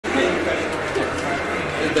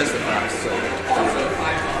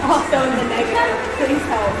Also in the negative, please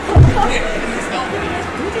help.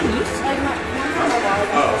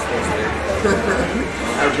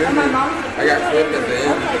 I got flipped at the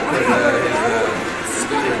end because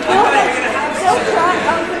they'll try,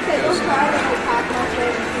 I was going to say, they'll try to like hack my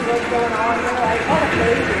shit and see what's going on, and they're like, oh,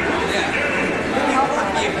 crazy.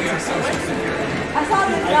 I saw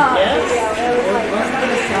this video, it was like,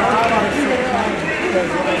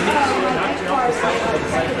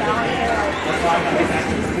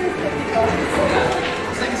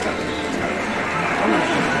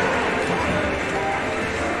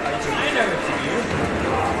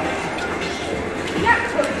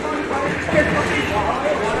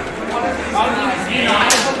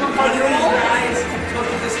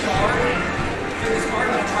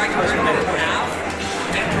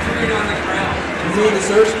 You mean the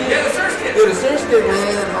search kit? Yeah, the search kit. Dude, the search kit,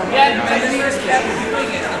 man. Yeah, the search kit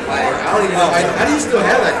doing it. I don't even know. How do you still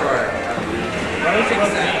have that card?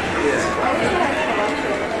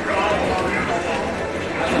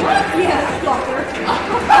 Yeah, fucker.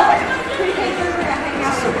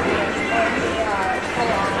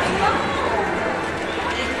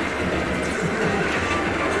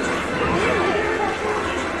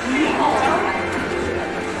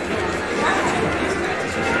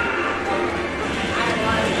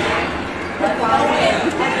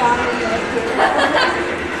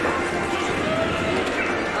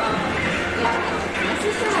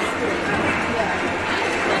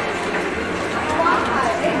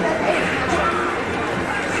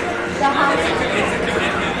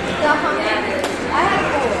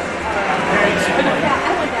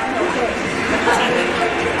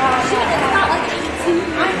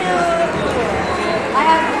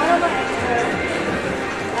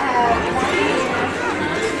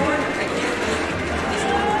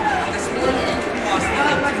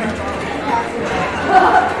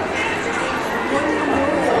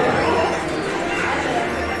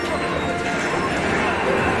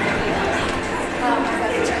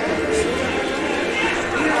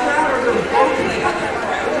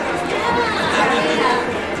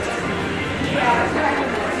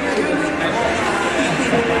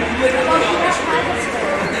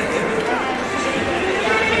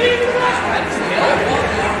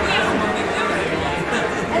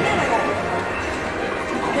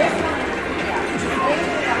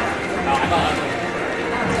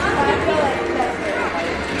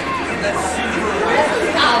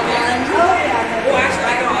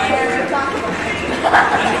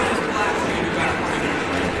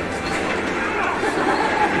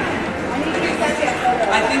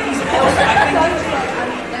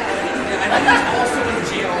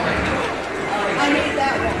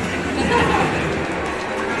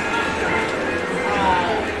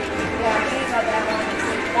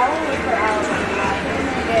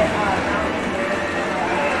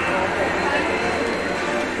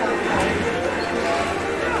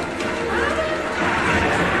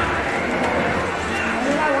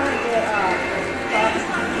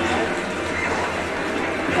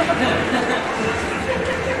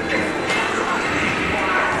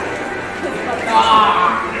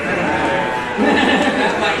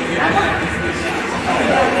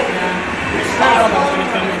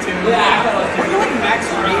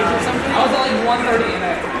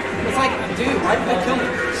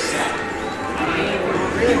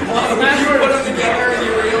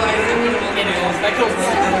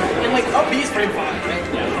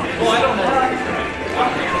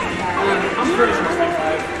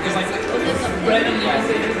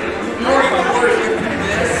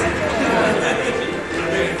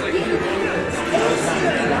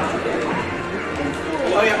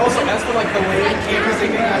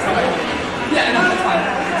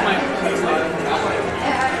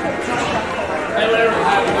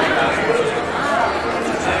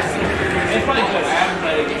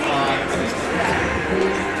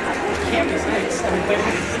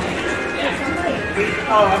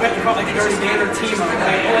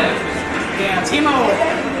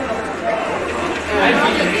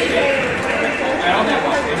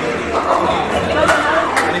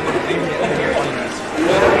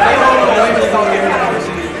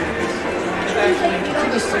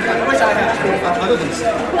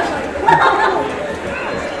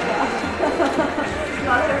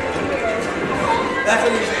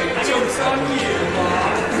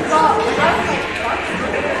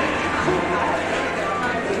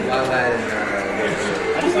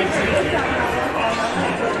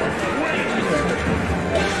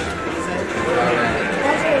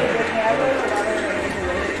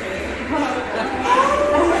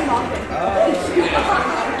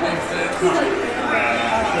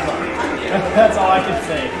 That's all I can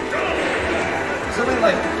say. Something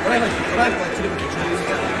like, what I like two different pictures.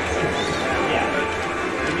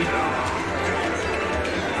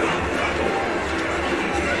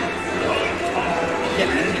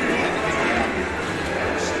 Yeah.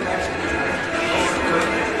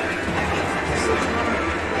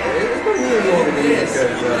 It's pretty easy over the years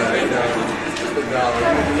because, just the dollar.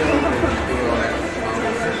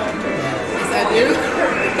 Is that you?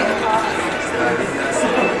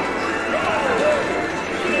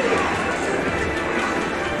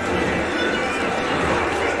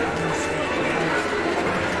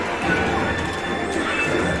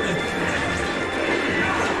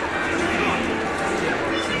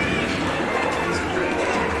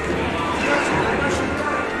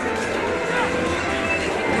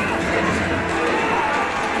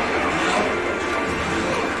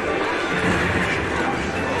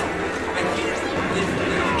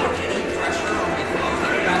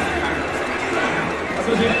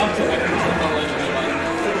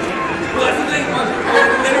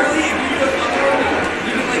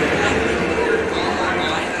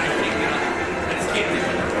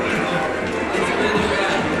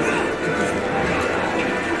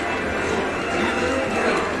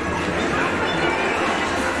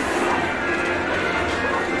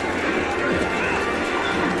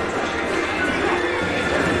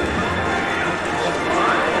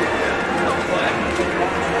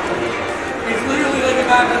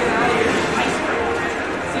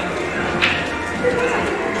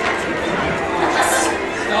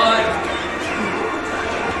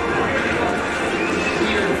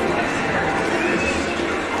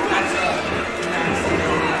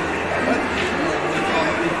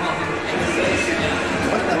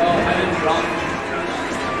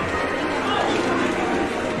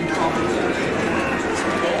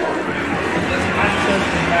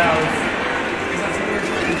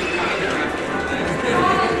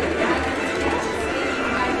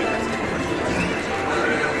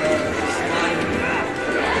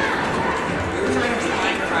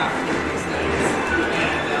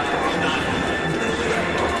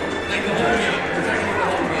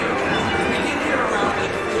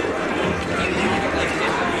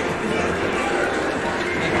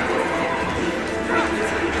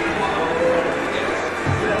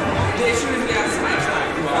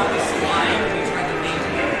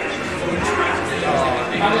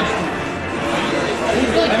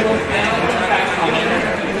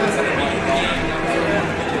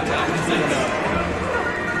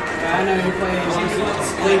 I know you're playing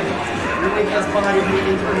really has body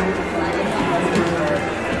moving for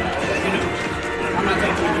I'm not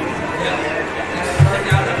taking it.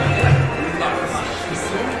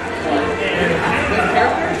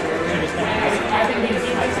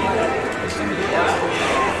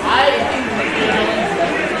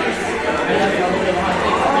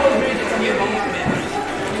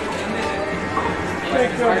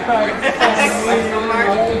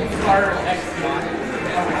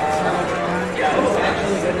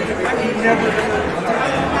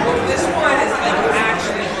 This one is like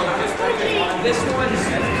actually focused. This one's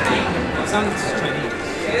Sounds Chinese.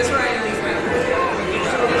 this one I at least went.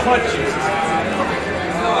 Clutches.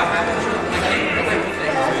 No, I haven't.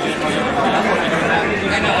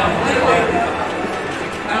 I know.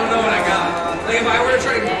 I don't know what I got. Like if I were to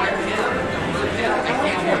try to grab him, I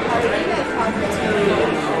can't do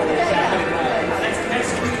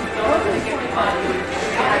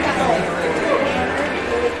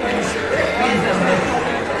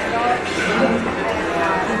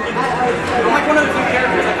I'm like one of the few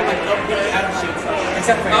characters I can like upgrade out of shoots.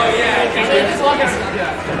 Except for Oh yeah. As long as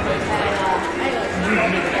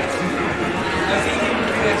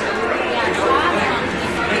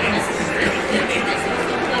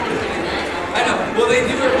I know. Well, they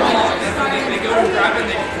do it wrong. They go to grab it,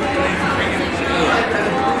 they bring it.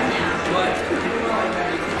 But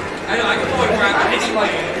I know I can probably grab it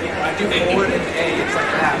anyway. I do forward and A, it's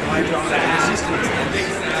like that. My drum is just Big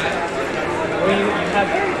sad. Well, you have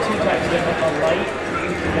two types. You have a light,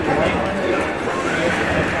 one,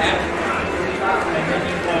 and then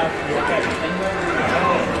you have your heavy.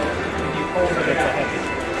 When you hold it, it's a heavy.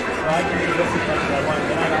 So I can do this as much as I want,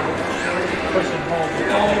 then I can push and hold it.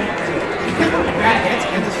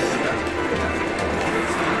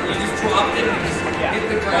 You just drop it and just hit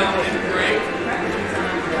the ground and break.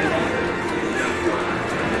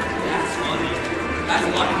 That's funny. That's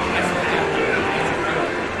lucky. That's lucky.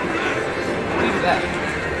 Look at that.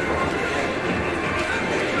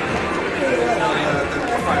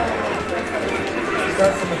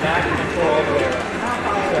 Start from the back and pull all the way around.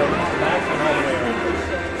 So back and all the way around.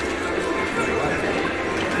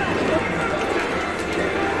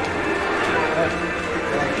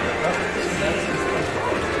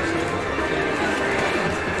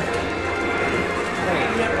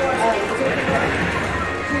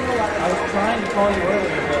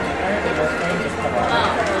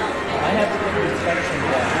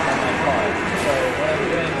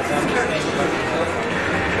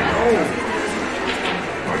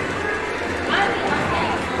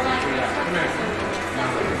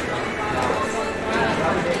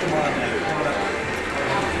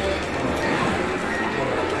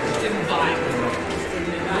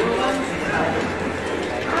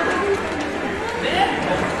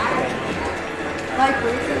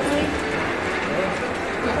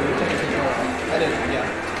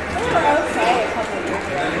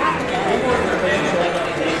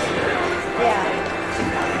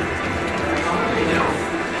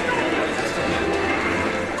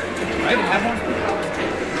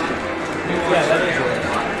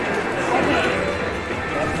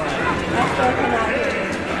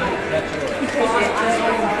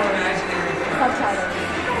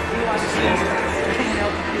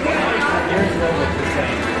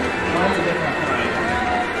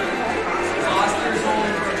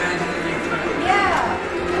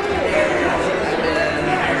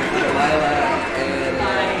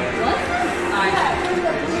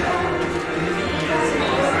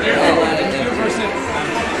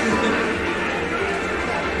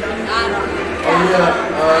 Do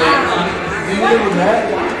you live with Matt?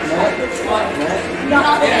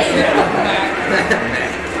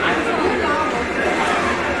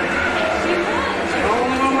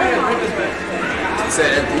 He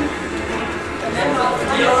said empty.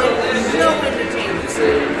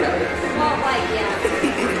 Well, like, yeah.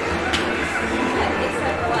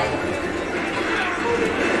 Except for like.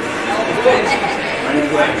 I need to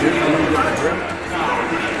go out drink. I'm gonna get my drink.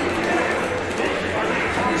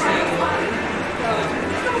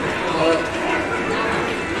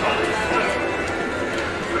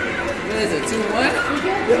 What is it, 2-1?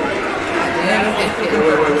 Damn, Wait, hold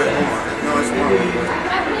on. No, it's 1-1.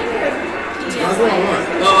 No, it's 1-1.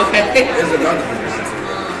 Oh, okay. It's another one.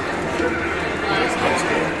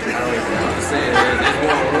 I'm just saying, it's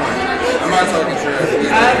 1-1. I'm not talking trash.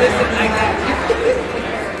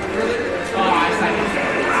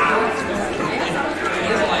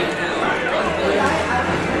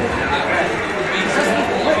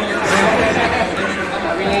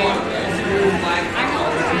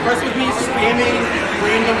 First would be spamming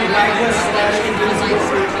random language / invisible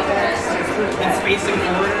search attacks and spacing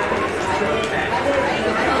forward.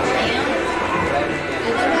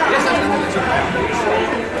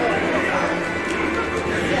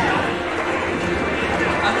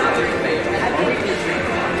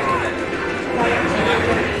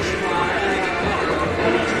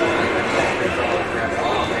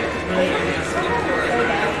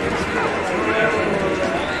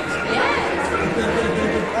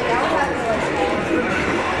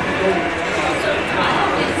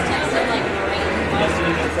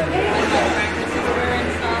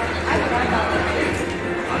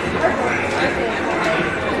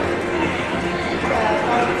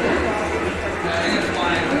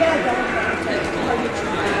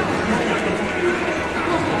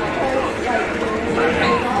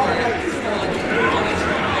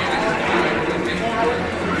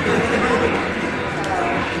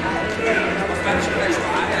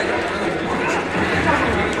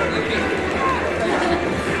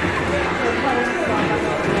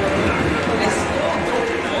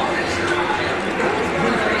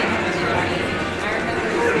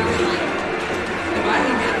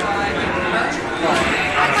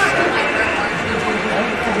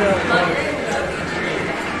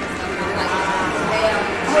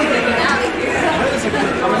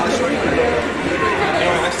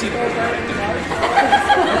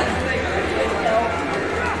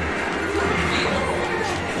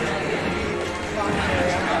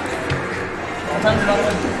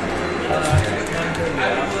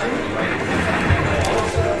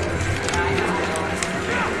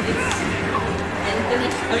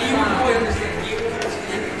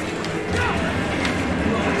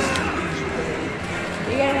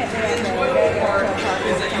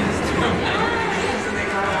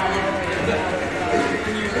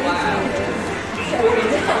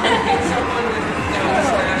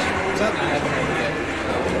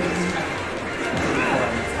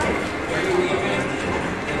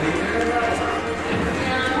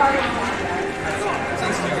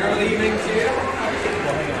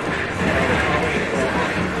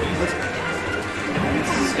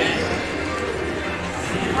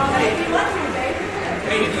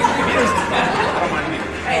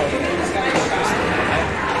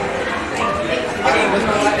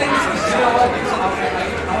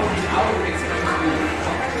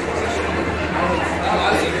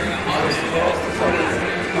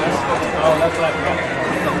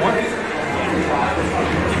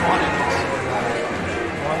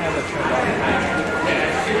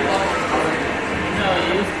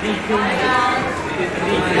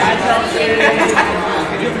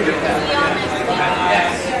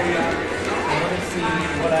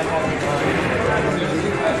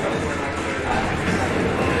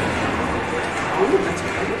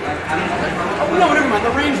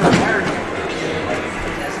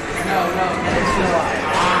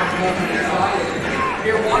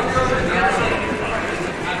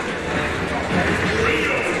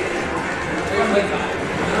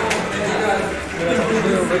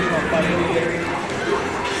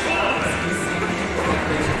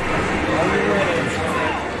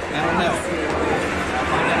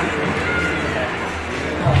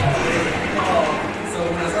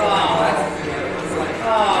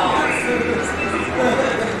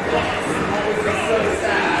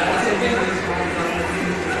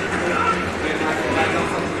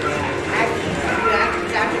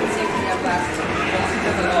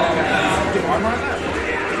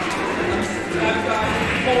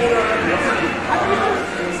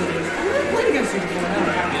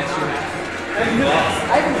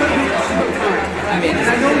 I mean, I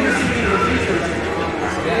know you're seeing the features.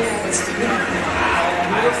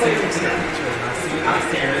 see the picture and I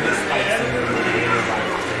see really spikes in the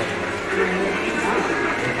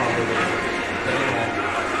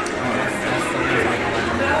that's something like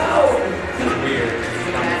it's weird. It's a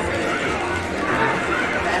weird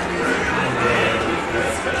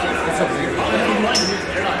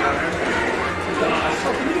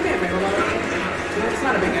It's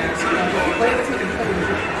not a big ass. Play this and play with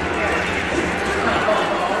it.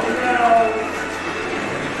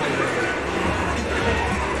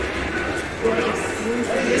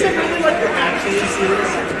 Is it really like you're actually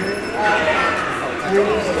serious?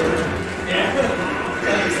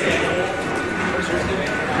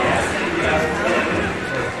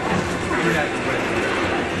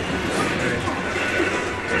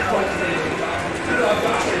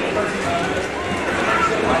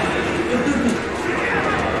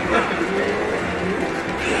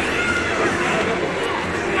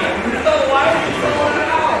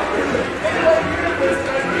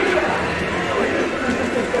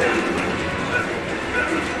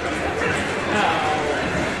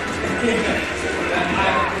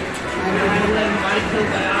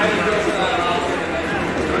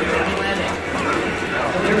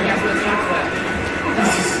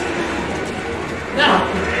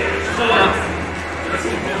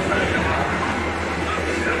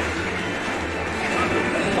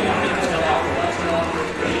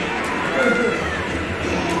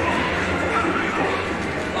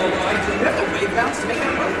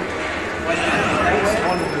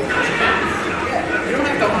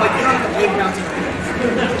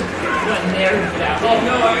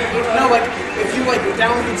 No, like, if you, like,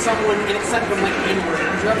 download someone and it sent them, like, inward,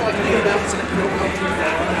 you have to, like, move bounce and it will go too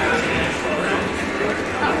far.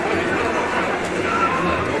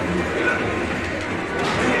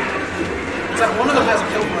 It's like one of them has a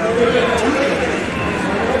kill for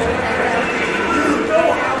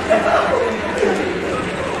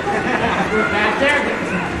Back there,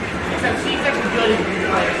 except she's actually good if you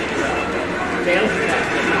play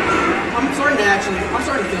I'm starting to feel shit.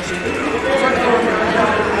 I'm starting to feel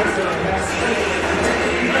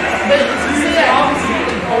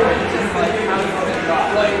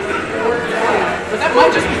but that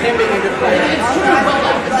might just be him being a good player.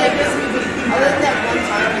 Other than that one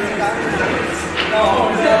time he got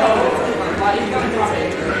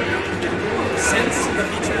Since the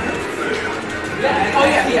feature. Oh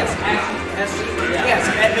yeah, he has. Yes,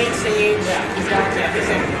 at main stage. He's got his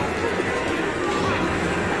own.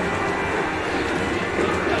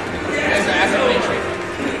 As a main stage.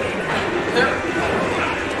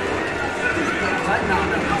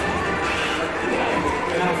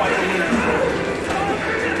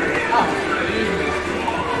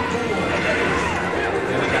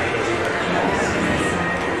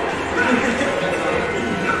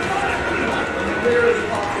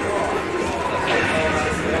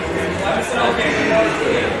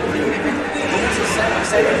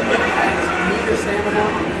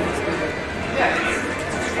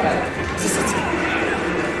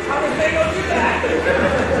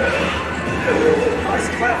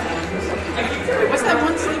 What's that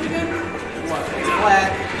one sleep again? What? It's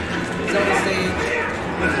flat. It's on the stage.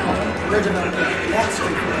 Original. That's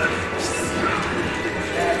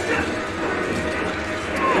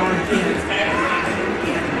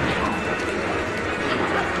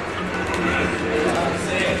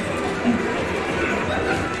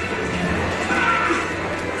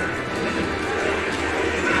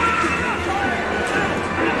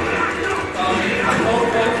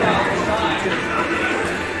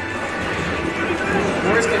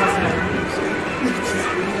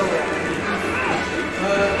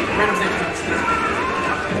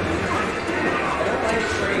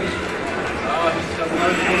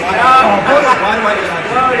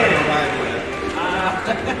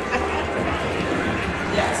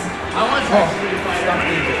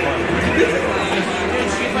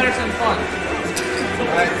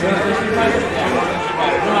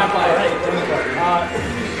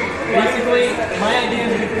basically, my idea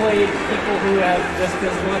is to play people who have just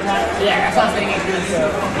physical attacks. Yeah, that's what I'm thinking. So,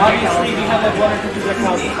 obviously, if you have like one or two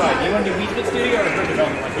projectiles, it's fine. Do you want to do Beach Bit Studio or Bridge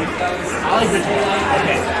Development? I like Bridge Development.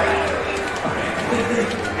 Okay.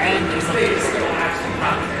 And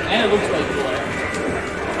it looks really cool.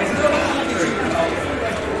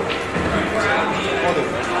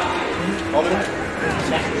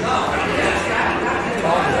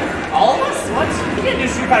 All of us? What? You can't do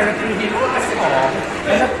Street Fighter 3 people.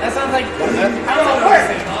 That sounds like... How does that work?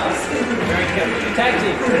 Very good. Tag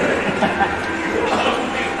team.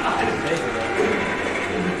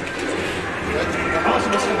 How much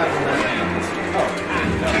mission have you done? Oh.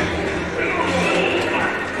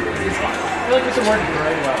 I feel like this is working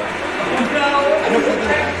very well.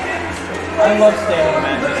 I love standing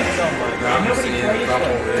matches so much. Nobody plays them.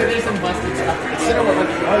 There's some busted stuff. Consider what we're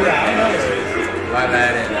Oh yeah, I know there is. Live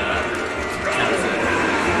at it.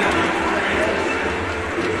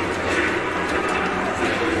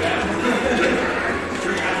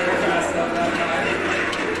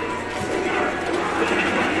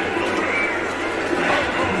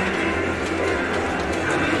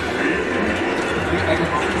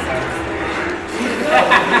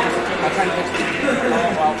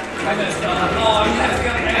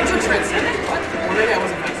 Extra transcendent? What? Or maybe I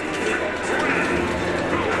wasn't messing.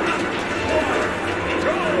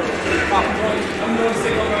 I'm going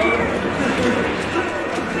single mode.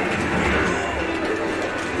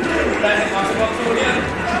 That hit lost Falco again?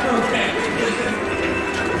 Okay.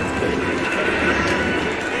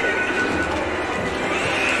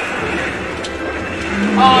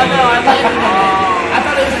 Oh no, I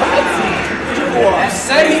thought it was a fight scene. I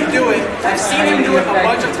said he'd do it. I've seen him do it a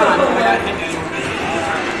bunch of times when I got hit anyway.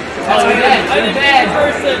 Oh, you're dead. You're dead.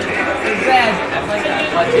 You're dead. That's like that.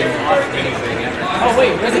 Oh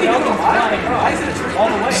wait, where's the Falco flying? All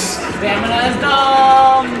the way. Stamina is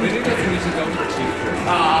dumb. Maybe that's we should go for cheap.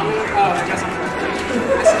 Oh, I guess I'm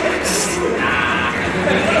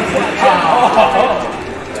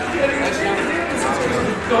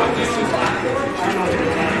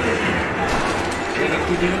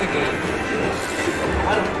Keep doing it again.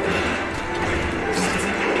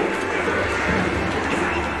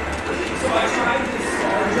 So I tried this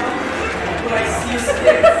star jump, but I see a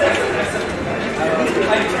stick.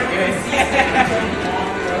 I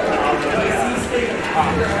see stick.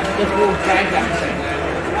 Just will drag that thing.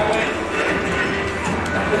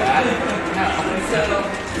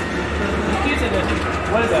 Excuse me,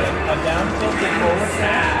 what is that? A down tilt and forward?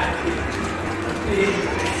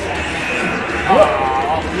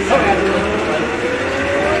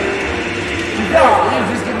 No, you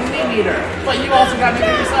just give me a meter. But you also got me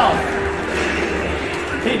yourself.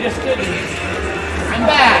 He just didn't. I'm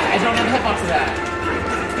back. I don't have the hitbox for that.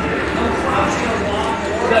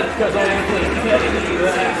 That's because I actually can't do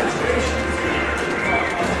that.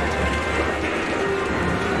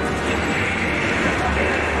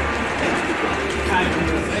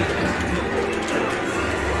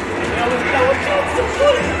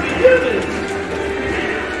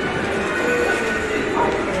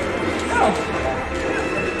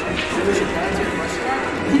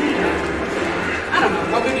 I don't know.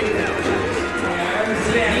 How good do you think?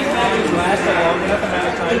 These matches last a long enough amount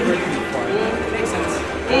of time for it to be fun. Makes sense.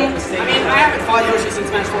 I mean, I haven't fought Yoshi since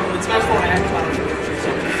Smash 4, but in Smash 4 I haven't fought Yoshi. So.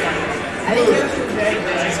 I think Yoshi was very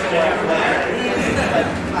good. Like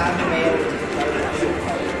 5 males.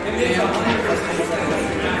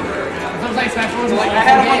 Sometimes Smash 4 was Like, like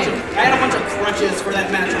I had a bunch of crutches for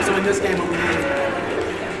that match, so in this game I'll be using it.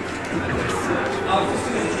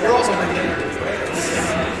 You're also big.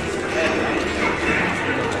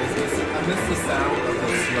 I miss the sound of the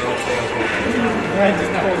slow tail. Right, just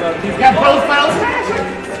pulled up. You got both Final Smash?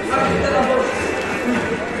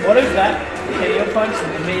 What is that? KO punch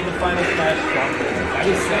that made the Final Smash stronger. That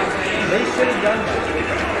is sick. They should have done that.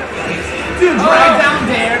 Dude, drag down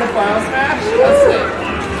there to Final Smash? That's sick.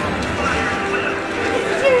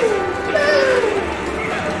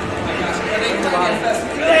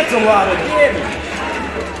 That's a lot of damage.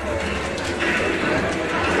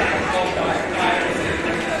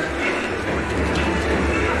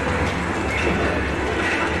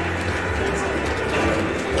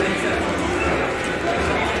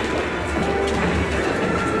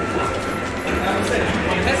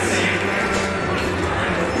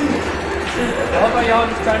 I love how y'all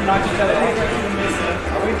just trying to knock each other off.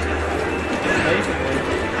 Are we? Basically.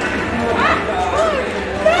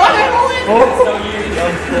 Oh,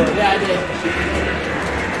 Yeah, I did.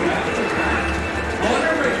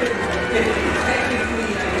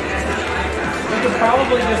 you could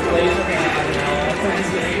probably just laser him.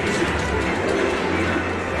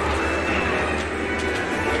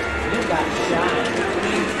 You got shot.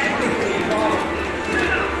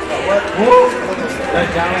 What? The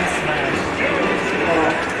down smash.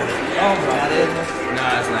 Oh my goodness. No,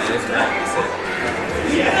 it's not. It's not.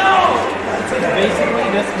 Basically,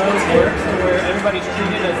 this mode works where everybody's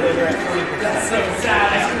treated as though they're at 20%. That's so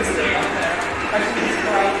sad. I should have stayed up there. I should have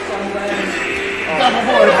sprite from there. Double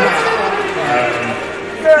forward.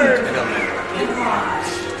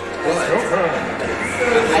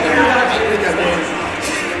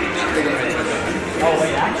 Oh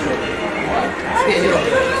wait, actually.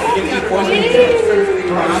 You keep poisoning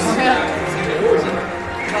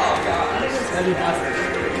That'd be possible.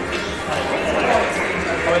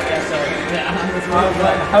 Oh, yeah, sorry. Yeah,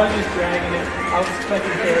 I was just dragging it. I was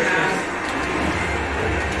expecting characters.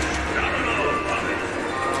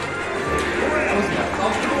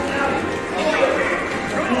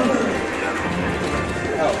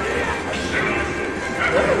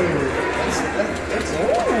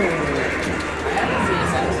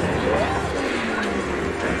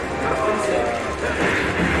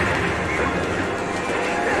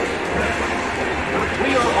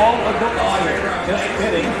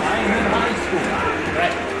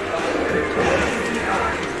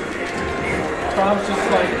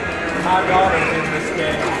 My daughter's in this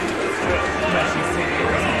game. Yeah, she's 6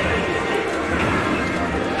 years old.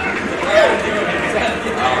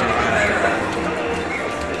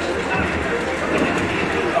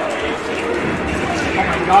 Oh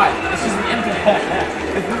my god, it's just the infinite.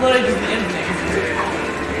 It's literally just the infinite.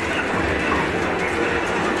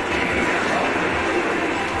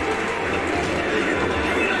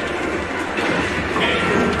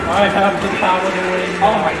 I have the power to win.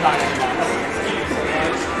 Oh my god,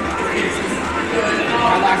 I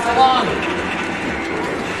last so long.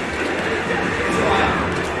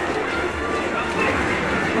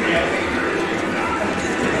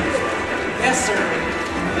 Yes, sir.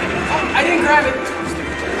 Oh, I didn't grab it.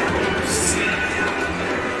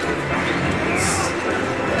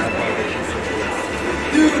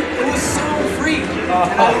 Dude, it was so free.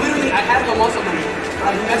 And I had the muscle memory.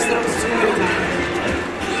 I've messed it up so many times.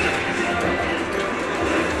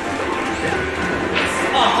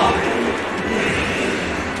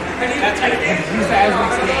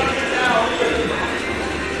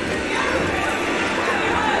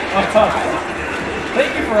 That's right.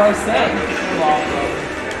 Thank you for our set.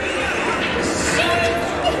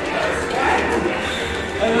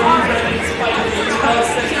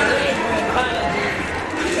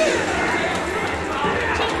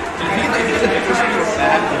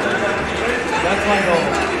 That's my goal.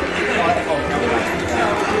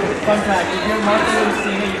 Fun fact, if you're Martin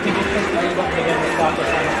Lucina, you can just push play button to get the stock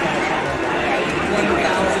that's on the channel.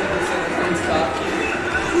 1,000% stock.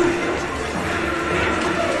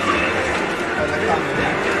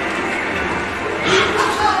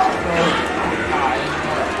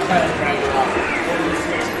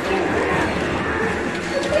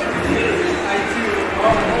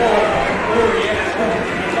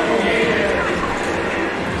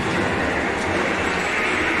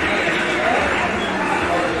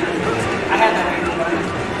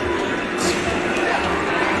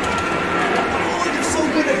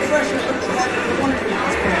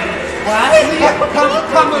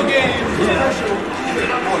 Combo game.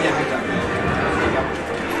 Oh yeah, I got it.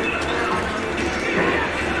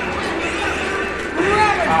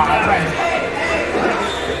 That's right.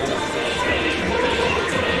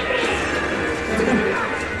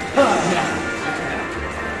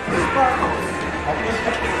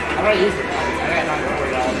 I'm gonna use it. I got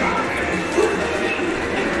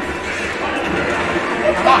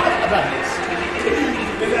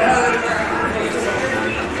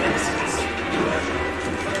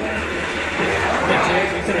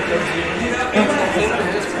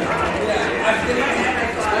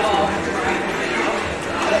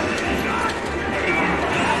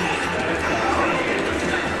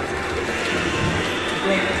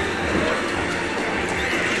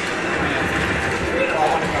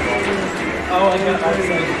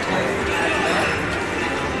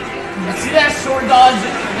See that short dodge,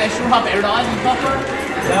 that short hop air dodge you buffer?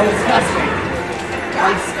 That was disgusting.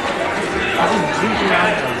 I was juking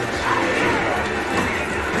out of them.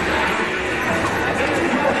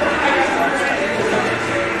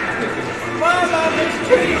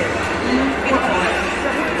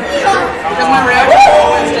 Because my reaction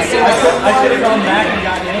was just I should have gone back and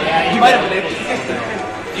gotten in. Yeah, you might have been able to.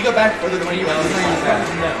 You go back further than when you went. No.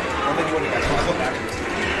 I don't think you would have got. I'll go backwards.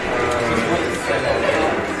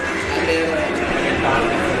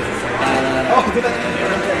 Oh, do that.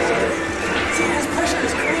 see, this pressure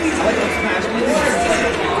is crazy. I like those smash.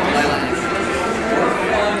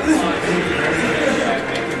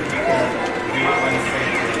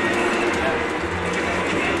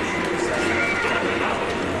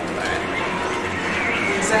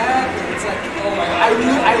 Exactly. It's like, oh my god.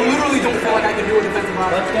 I literally don't feel like I can do a defensive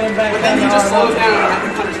rock. Let's get him back. But then he just slows down and I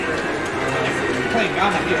can punish him. Playing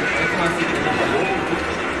Ghana here.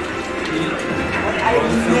 I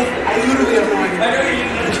literally have no idea. I know you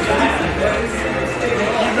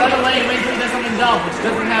You run away and wait till he does something dumb, which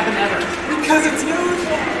doesn't happen ever. Because it's you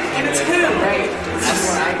and it's him. Right. That's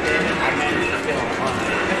what I did. I managed to kill him.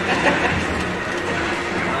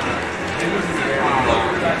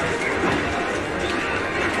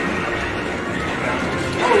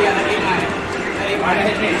 Oh yeah, that ate mine. That ate mine.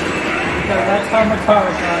 Hit me. Because that's how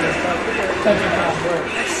Makara got it. Such a bad word.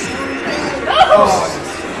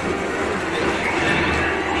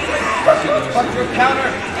 Fuck your counter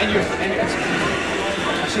and your. I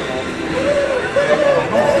should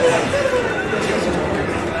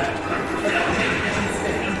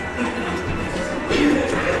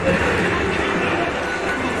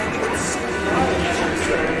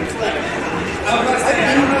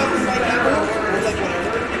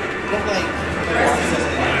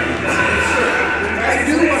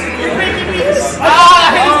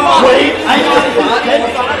Wait, I got his dead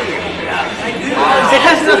body.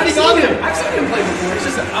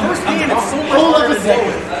 first game, it's so much Hold up harder a to deal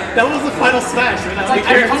second. with. That was the final smash. Right? It's like,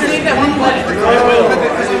 I'm saying that one play.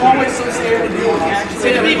 Because I'm always so scared to deal with action.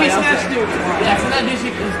 Say the BB Smash dude. Yeah, so that dude is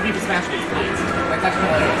BB Smash dude. Like that's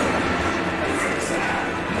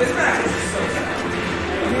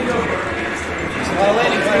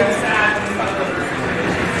Landing clear.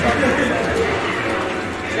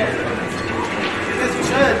 Because you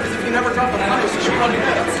should. Because if you never drop a punish, you should probably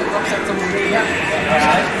upset someone.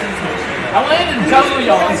 I landed double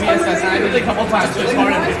y'all against us, and I did it a couple times just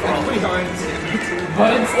hard and difficult.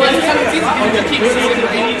 But it's easy to keep it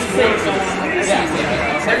safe. Yeah.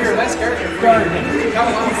 You're your best character. Guard him. Got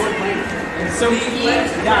a lot of good playing. So he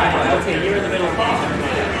died. Okay, you're in the middle of the game.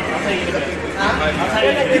 I'll tell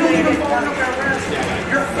you in a bit. You don't even fall into their rest.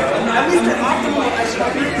 At least you're optimal at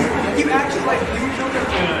striking. You actually like you killed them.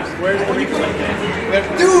 Where's the replay?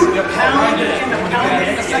 Dude, the pound and the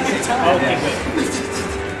pound the second time. Okay, good.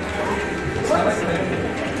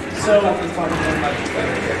 So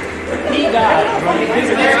he died.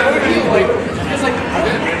 His character It's like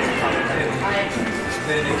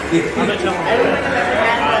I'm gonna tell him.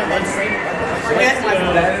 Let's forget my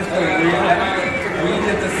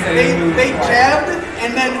they jabbed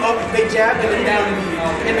and then up, they jabbed and then down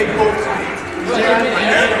and they both clanked.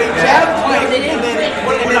 They jabbed, clanked, and then they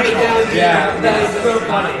down. Yeah, that's so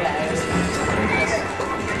funny.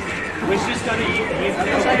 We're just gonna eat the game.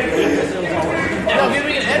 No, give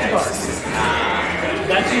me an edge guard.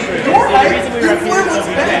 That's true. You're right. The reason we Your were flare was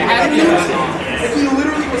bad. Yeah, If he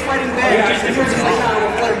literally was fighting bad, you were just like, nah,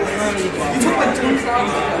 we're flare was. You took like 2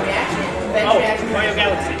 shots. Oh, Mario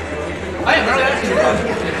Galaxy. I am really actually good.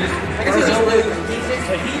 I guess he's just really good.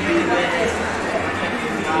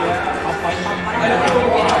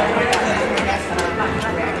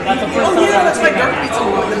 That's the first Oh time. yeah, that's right. DarkPit's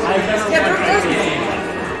on one. Yeah, Dark does me.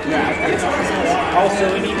 Also,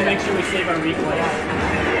 we need to make sure we save our replay.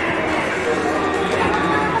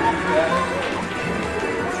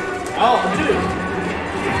 Oh, dude.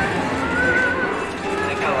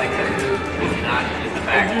 I kind of like that dude. He's not in the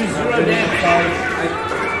back. Do 0 damage.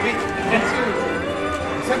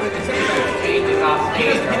 Changes off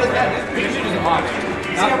stage. Pikachu doesn't hot.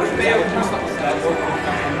 See, I wish Bayo would do something like that.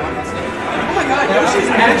 Oh my god, Yoshi's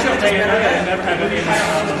matchup is better than Never have any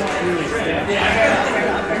really sad.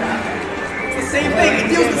 It's the same thing. It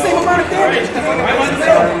deals the same amount of damage.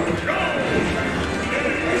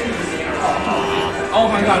 Oh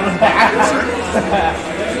my god, what's that?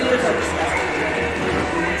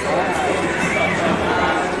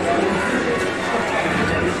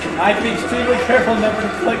 I be extremely careful never to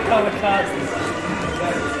click kamikazes.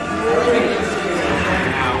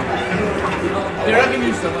 They're not giving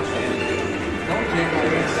you so much damage.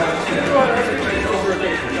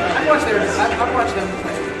 I've watched them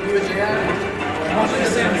do a jab.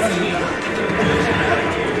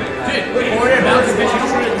 Dude, order bounce efficient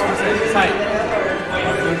sight.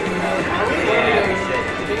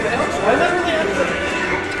 I literally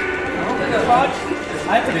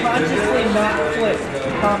have to consciously not click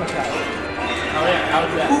kamikaze. Oh yeah, how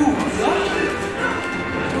was that?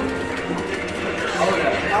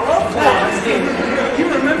 I love that. You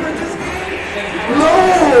remember this? No!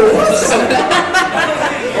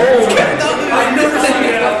 I've never seen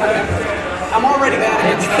it. I'm already bad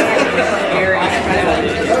at it.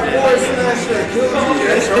 That boy smasher killed you.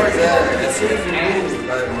 That's right. As soon as you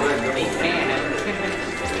move,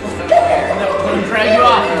 Don't drag you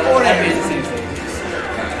off before that bitch.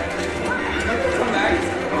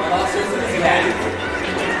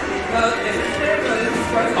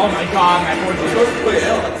 Oh my god, my board is supposed to play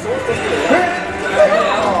ELL.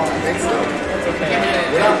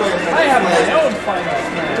 I have my own final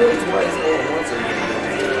smash.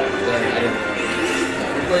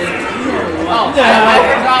 Oh, I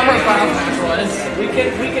forgot what final smash was. We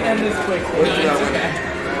can end this quickly. It's okay.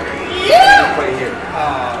 Yeah! Play here.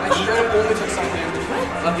 I straight up only took something.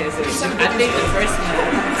 Okay, so I think the first one.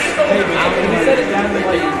 Maybe. We set it down to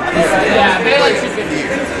like... Yeah, maybe like 250.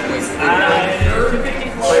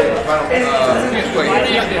 250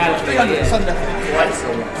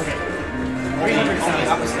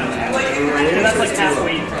 That's like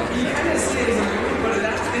halfway.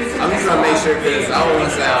 I'm just trying to make sure because I don't want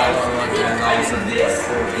to say I want to and all of a sudden.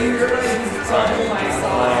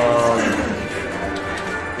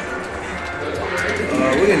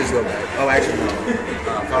 We can just go back. Oh, actually, no.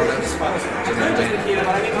 Let's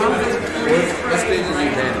stage is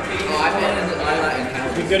you banned. Oh, I banned Lilac and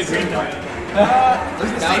Counter. We go to green now.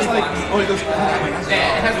 Sounds like, oh, it goes.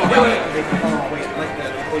 Yeah, it has one.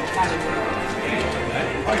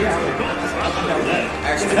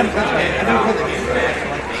 Actually,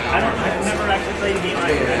 I've never actually played a game.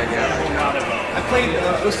 I played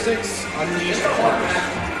 06 Unleashed Force.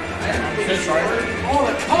 Oh,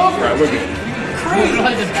 the cover! Right, we're good. Crazy!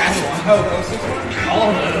 Like the bad one. Oh, 06?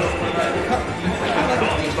 All of them.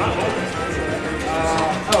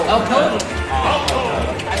 El Code.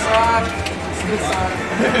 I saw it. It's a good song.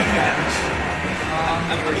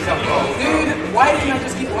 Dude, why didn't I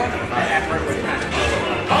just keep walking?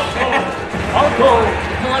 Falco.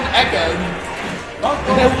 Come on, Echo.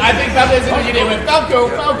 Falco. I think Falco is going to get with Falco.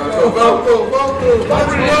 Falco.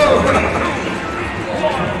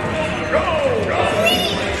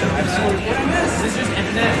 Absolutely. What I missed? This is just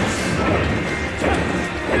infinite.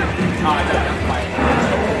 Oh, I got that fight.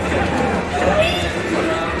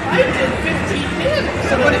 I did 15 damage.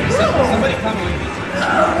 Somebody come with me.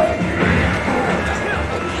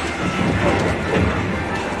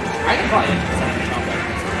 I can probably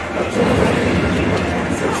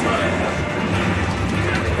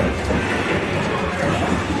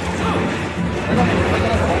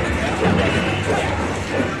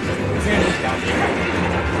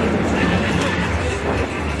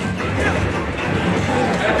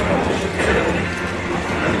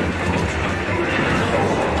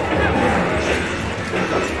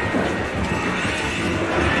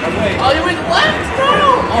Oh, you went left, bro!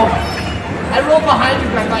 Oh, I rolled behind you,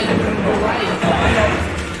 but I thought you were going to go right.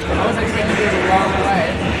 I was expecting to go the wrong way.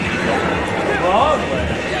 Wrong way?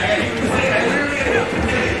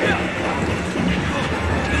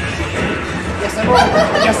 Yes, I'm wrong.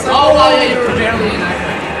 Yes, I'm Oh, wow, yeah, you were barely in that.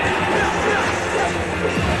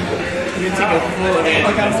 You take a full advantage.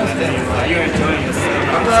 Like I'm almost dead. You're enjoying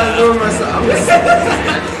yourself. I'm not doing myself.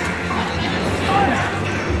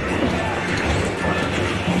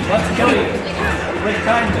 Let's kill you. With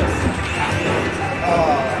kindness.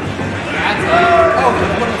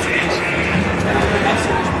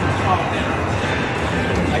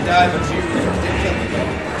 I died, but you did kill me.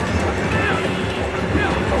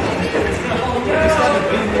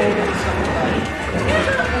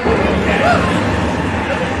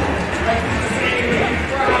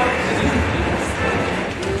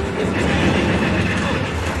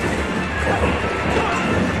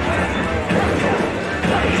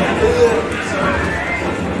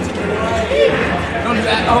 Don't do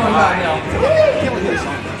that. Oh my god, no.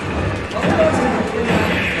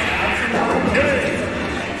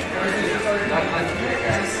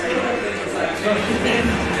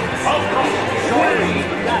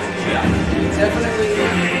 Definitely.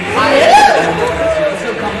 Let's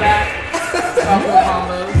go come back. Couple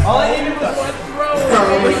combos. All I needed was one throw.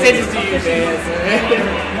 We said this to you, man.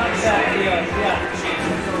 Not that, yeah.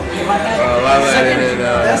 Second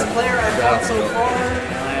best player I fought so far.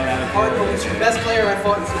 Best player I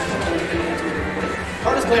fought in Smash.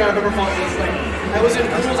 Hardest player I've ever fought was like I was in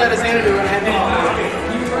pools at a Xanadu and I had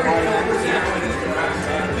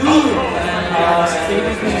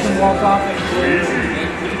Stages where you can walk off and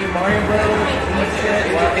do Mario Bros.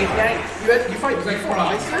 You fight before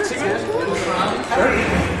ice? How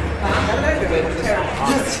did I do it?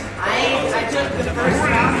 I took the first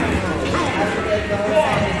round.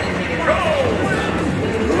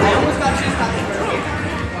 I almost got two stops the first game.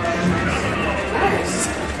 Nice.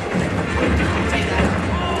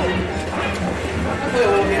 I'll play a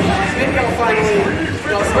little game. Maybe I'll finally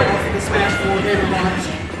dust off the Smash 4 game and launch.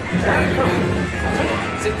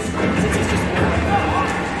 Since it's just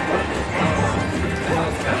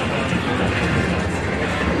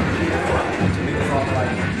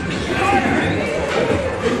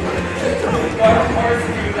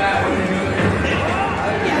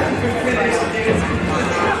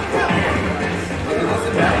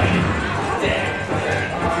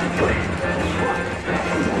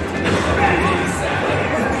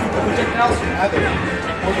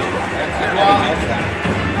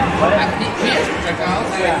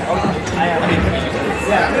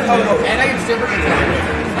And I can still bring it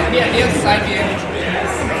down. Yeah, he has side damage.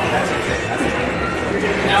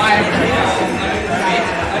 Now I have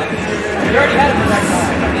You already had a projectile.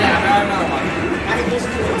 Yeah, now I have another one.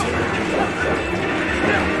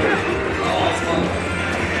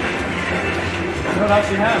 You don't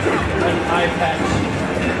actually have an eye patch.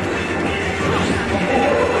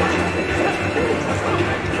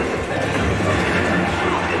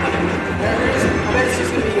 I bet it's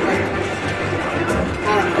just gonna be like, I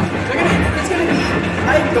don't know. It's gonna be,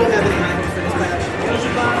 I don't have any mind for this match.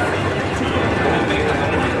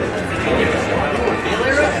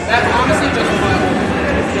 That's honestly just fun.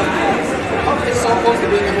 It's so close to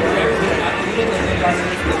being a good player.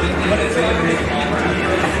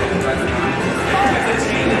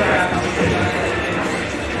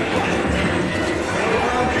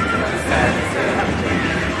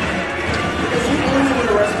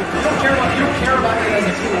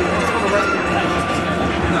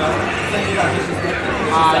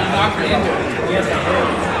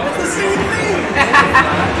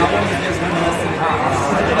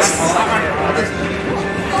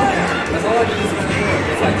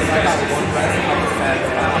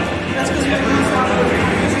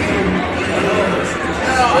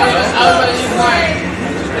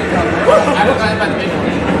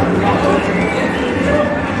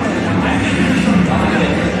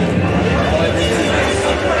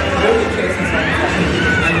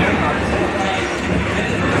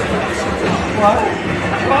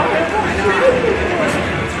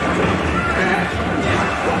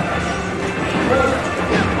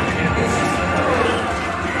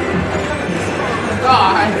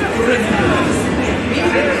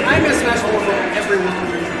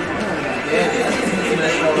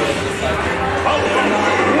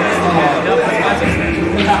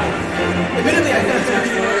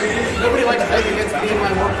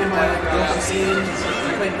 games.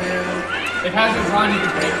 I played Mayo. If how's your run, you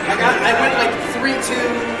can break. I went like 3-2.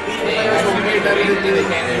 Players were way better than me.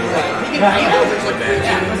 He can average like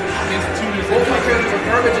 3-2. Both my characters are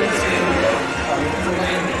garbage in this game.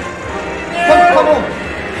 Come on!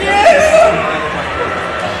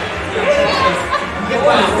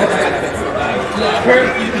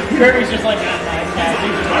 Kirby's just like, not my cat.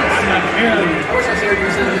 He's just like, not barely. I wish I shared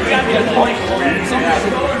your scene. You got me a point for it.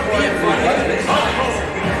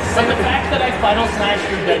 But the fact that I final smashed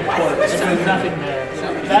your dead corpse, there's nothing there.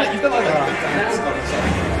 That, you feel like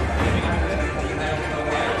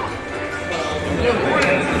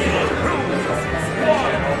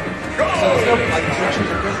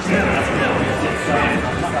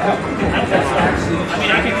I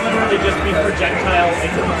mean, I can literally just be projectile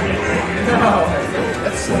infantry. No,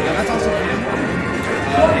 that's also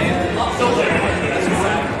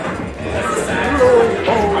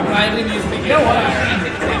I'm not even using the game. You know what?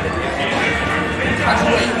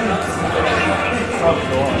 Oh,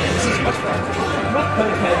 God. This is much fun. What could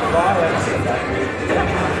have had violence?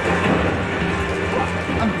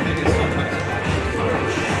 I'm thinking so much.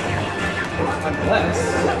 Unless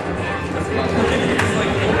it's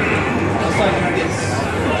like this.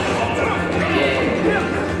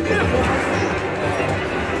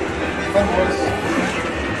 Fun boys.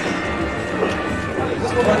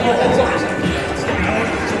 This one right here, that's over. That's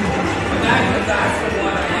the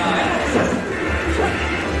one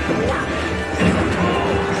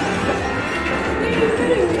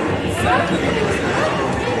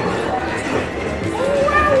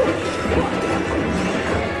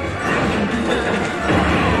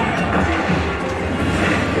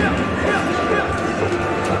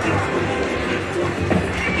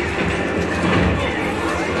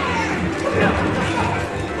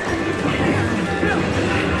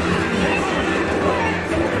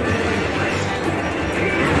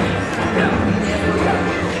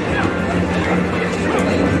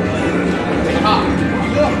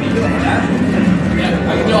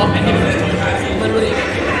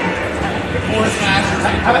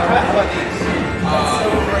How about these?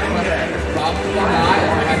 Probably not. I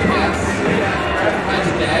had to guess.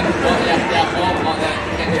 Mine's dead. Well, yeah, all that.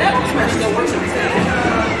 Can't do that. Smash still works in this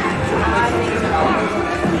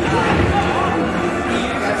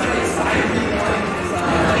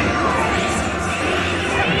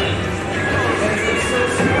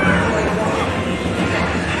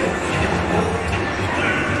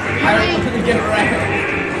I don't know to get around.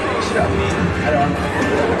 Shut up. I don't know.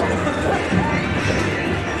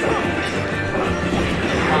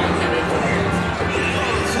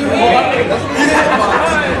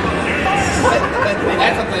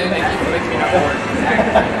 That's a thing. Thank you for making me not bored.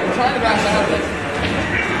 I'm trying to bash out of this.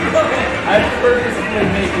 I purposely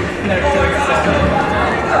make it next to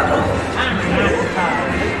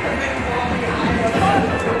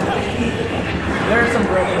There are some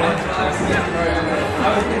broken ones.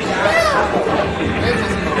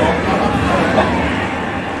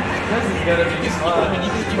 This is gonna be fun. I mean, you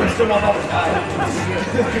can still walk off the side.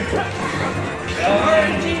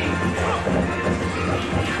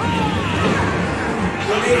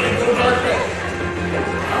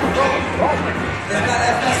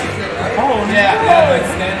 Oh, yeah, it's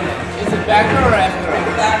stamina. Is it back or after?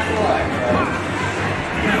 Back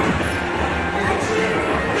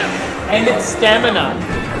And it's stamina.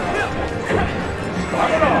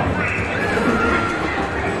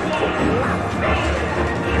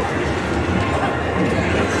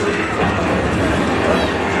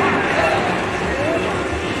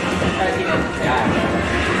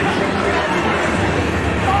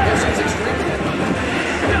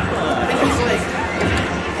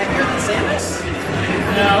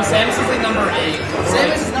 No, Samus is like number 8.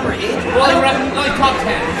 Samus is number 8? Well, like top 10.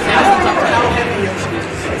 I don't remember how heavy Yoshi is.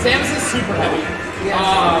 Samus is super heavy. Yeah.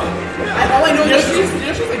 All I know is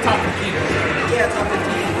Yoshi's like top 15. Yeah, top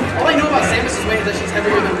 15. All I know about Samus' weight is that she's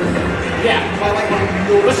heavier than me. Yeah. By like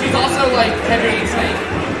But she's also like heavier than Snake.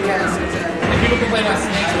 Yes, exactly. And people complain about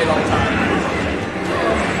Snake's weight all the time.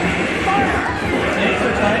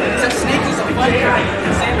 Except Snake is a fighter.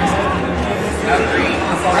 Samus is.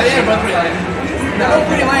 I think they're both pretty light. They're both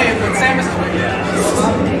pretty lame, but Samus is weight.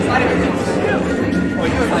 It's not even close.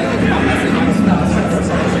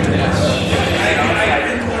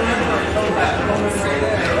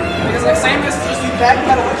 Because like Samus just you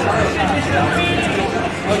backpedal and charge.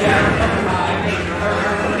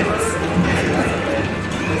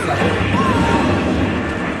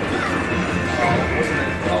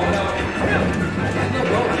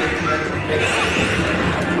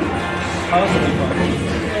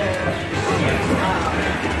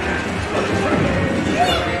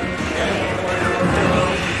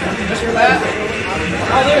 Just for that?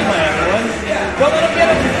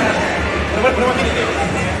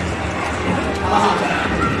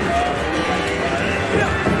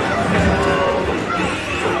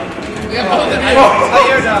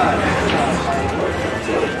 Air dodge.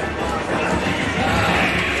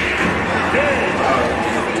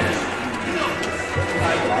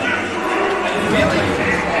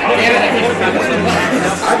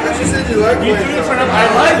 I thought you said you liked it. I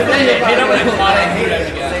like it. Hit him with a lot. I hate it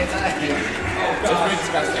again. It's pretty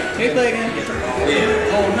disgusting. Can you play again?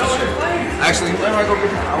 Oh no, you're playing. Actually, where do I go? I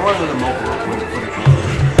wanted the mobile real quick. Put it close.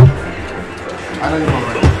 I don't even know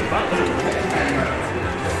where.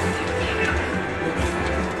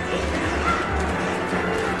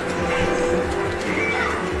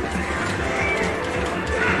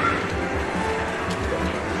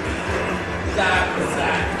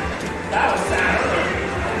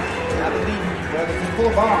 Pull a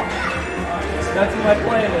bomb. That's what my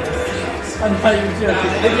plan is. I'm not even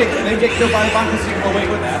joking. They get killed by a bomb because you can go away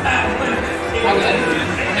with that.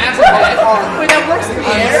 Massive hit. Wait, that works in the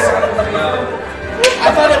air? I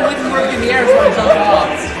thought it wouldn't work in the air, so I jumped off.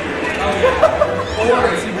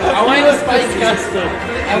 I wanted to spike you.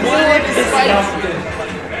 I wanted to spike you.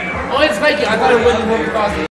 I wanted to spike you. I thought it wouldn't work across the